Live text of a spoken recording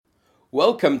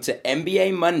Welcome to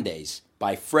MBA Mondays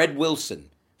by Fred Wilson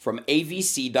from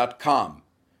avc.com.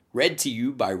 Read to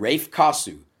you by Rafe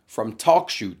Kasu from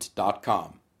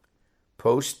talkshoot.com.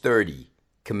 Post 30,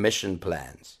 Commission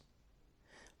Plans.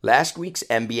 Last week's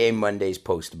MBA Mondays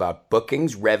post about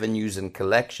bookings, revenues, and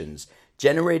collections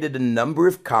generated a number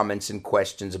of comments and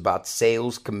questions about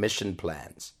sales commission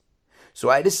plans. So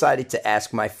I decided to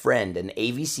ask my friend and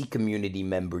AVC community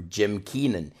member Jim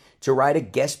Keenan to write a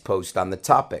guest post on the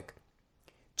topic.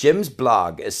 Jim's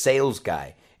blog, A Sales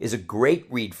Guy, is a great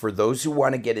read for those who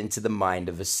want to get into the mind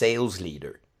of a sales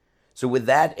leader. So with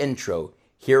that intro,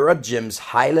 here are Jim's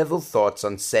high-level thoughts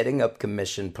on setting up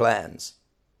commission plans.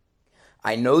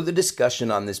 I know the discussion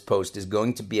on this post is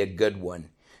going to be a good one,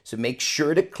 so make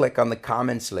sure to click on the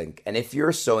comments link, and if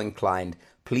you're so inclined,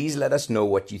 please let us know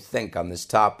what you think on this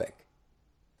topic.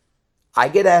 I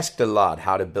get asked a lot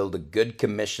how to build a good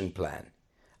commission plan.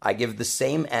 I give the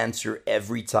same answer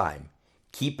every time.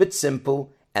 Keep it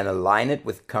simple and align it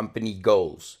with company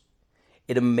goals.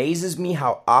 It amazes me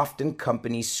how often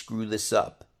companies screw this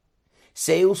up.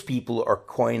 Salespeople are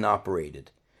coin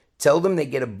operated. Tell them they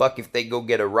get $1 if they go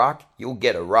get a rock, you'll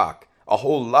get a rock. A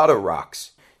whole lot of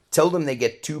rocks. Tell them they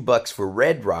get $2 for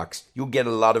red rocks, you'll get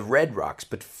a lot of red rocks,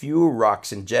 but fewer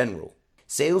rocks in general.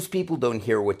 Salespeople don't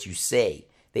hear what you say,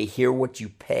 they hear what you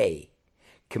pay.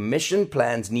 Commission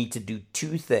plans need to do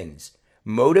two things: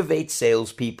 motivate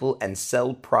salespeople and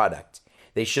sell product.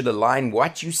 They should align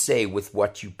what you say with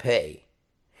what you pay.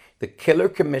 The killer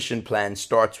commission plan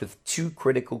starts with two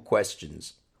critical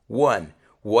questions. 1,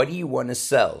 what do you want to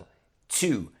sell?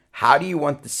 2, how do you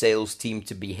want the sales team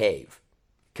to behave?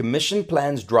 Commission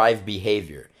plans drive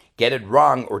behavior. Get it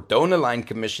wrong or don't align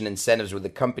commission incentives with the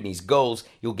company's goals,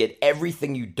 you'll get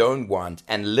everything you don't want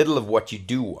and little of what you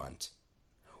do want.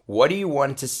 What do you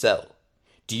want to sell?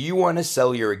 Do you want to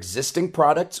sell your existing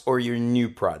products or your new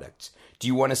products? Do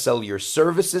you want to sell your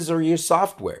services or your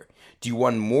software? Do you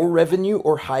want more revenue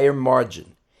or higher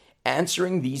margin?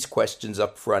 Answering these questions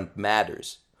up front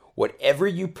matters. Whatever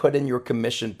you put in your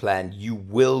commission plan, you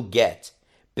will get.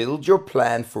 Build your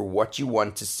plan for what you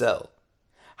want to sell.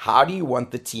 How do you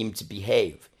want the team to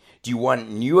behave? Do you want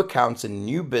new accounts and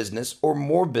new business or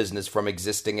more business from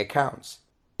existing accounts?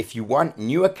 If you want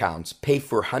new accounts, pay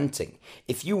for hunting.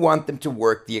 If you want them to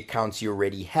work the accounts you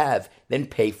already have, then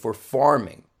pay for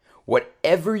farming.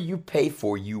 Whatever you pay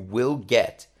for, you will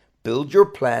get. Build your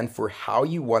plan for how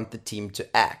you want the team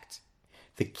to act.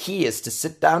 The key is to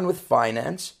sit down with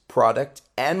finance, product,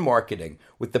 and marketing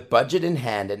with the budget in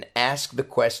hand and ask the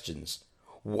questions.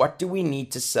 What do we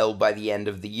need to sell by the end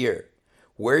of the year?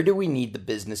 Where do we need the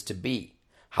business to be?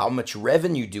 How much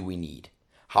revenue do we need?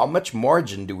 How much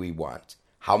margin do we want?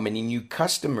 How many new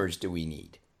customers do we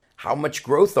need? How much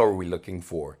growth are we looking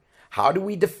for? How do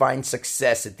we define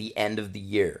success at the end of the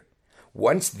year?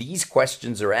 Once these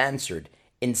questions are answered,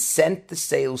 incent the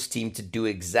sales team to do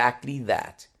exactly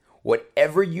that.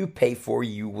 Whatever you pay for,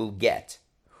 you will get.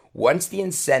 Once the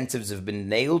incentives have been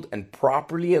nailed and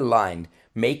properly aligned,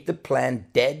 make the plan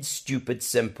dead stupid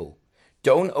simple.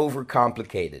 Don't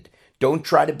overcomplicate it. Don't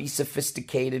try to be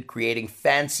sophisticated, creating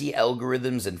fancy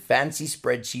algorithms and fancy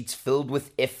spreadsheets filled with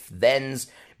if-thens.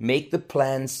 Make the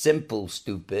plan simple,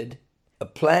 stupid. A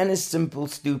plan is simple,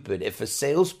 stupid if a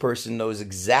salesperson knows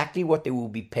exactly what they will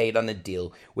be paid on a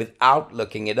deal without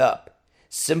looking it up.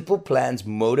 Simple plans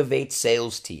motivate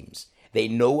sales teams. They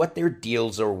know what their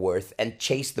deals are worth and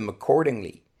chase them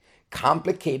accordingly.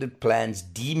 Complicated plans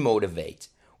demotivate.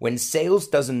 When sales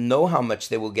doesn't know how much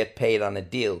they will get paid on a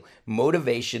deal,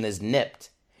 motivation is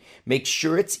nipped. Make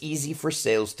sure it's easy for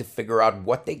sales to figure out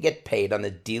what they get paid on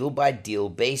a deal-by-deal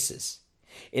basis.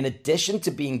 In addition to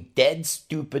being dead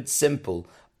stupid simple,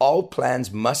 all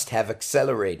plans must have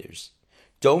accelerators.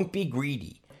 Don't be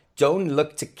greedy. Don't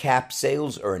look to cap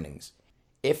sales earnings.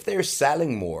 If they're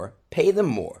selling more, pay them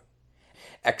more.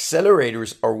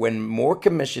 Accelerators are when more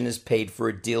commission is paid for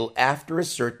a deal after a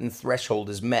certain threshold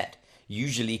is met,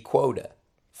 usually quota.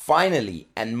 Finally,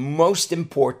 and most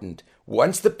important,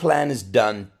 once the plan is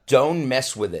done, don't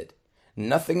mess with it.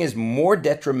 Nothing is more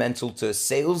detrimental to a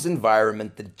sales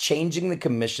environment than changing the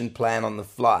commission plan on the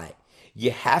fly.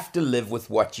 You have to live with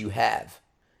what you have.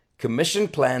 Commission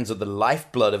plans are the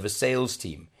lifeblood of a sales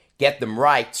team. Get them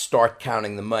right, start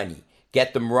counting the money.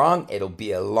 Get them wrong, it'll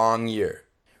be a long year.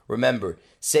 Remember,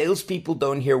 salespeople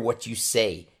don't hear what you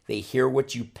say, they hear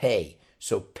what you pay,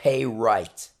 so pay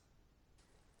right.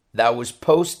 That was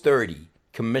Post 30,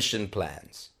 Commission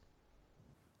Plans.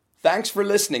 Thanks for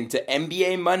listening to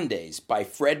MBA Mondays by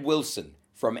Fred Wilson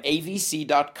from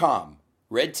avc.com.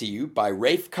 Read to you by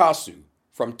Rafe Kasu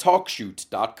from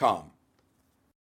talkshoot.com.